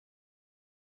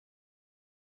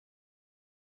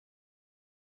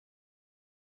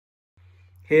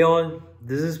Hey all,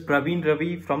 this is Praveen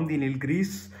Ravi from the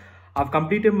Nilgiris. I've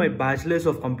completed my Bachelor's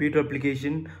of Computer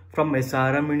Application from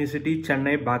SRM University,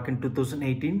 Chennai back in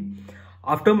 2018.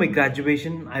 After my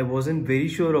graduation, I wasn't very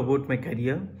sure about my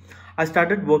career. I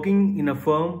started working in a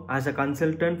firm as a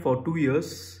consultant for 2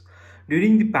 years.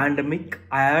 During the pandemic,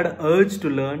 I had an urge to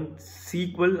learn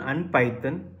SQL and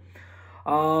Python.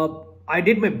 I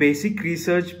did my basic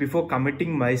research before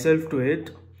committing myself to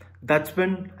it. That's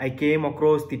when I came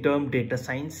across the term data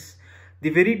science.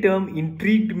 The very term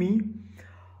intrigued me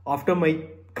after my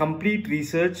complete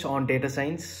research on data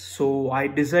science. So I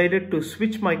decided to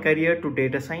switch my career to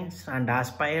data science and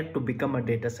aspired to become a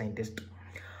data scientist.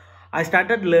 I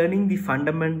started learning the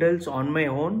fundamentals on my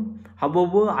own.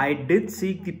 However, I did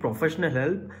seek the professional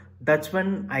help. That's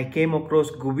when I came across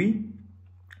GUVI.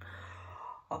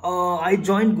 I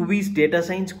joined GUVI's data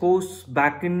science course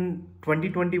back in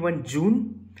 2021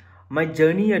 June. My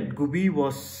journey at GUVI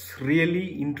was really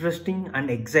interesting and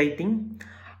exciting.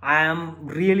 I am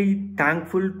really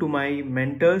thankful to my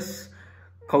mentors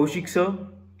Kaushik sir,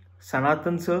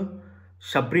 Sanatan sir,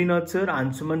 Shabrinath sir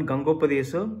and Suman Gangopade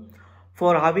sir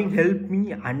for having helped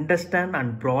me understand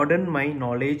and broaden my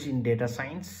knowledge in data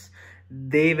science.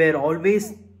 They were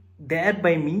always there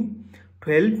by me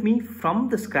to help me from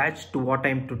the scratch to what I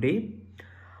am today.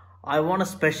 I want to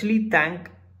specially thank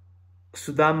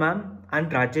Sudha ma'am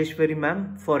and Rajeshwari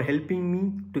ma'am for helping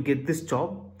me to get this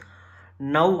job.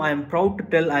 Now I am proud to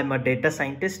tell I am a data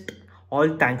scientist,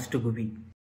 all thanks to GUVI.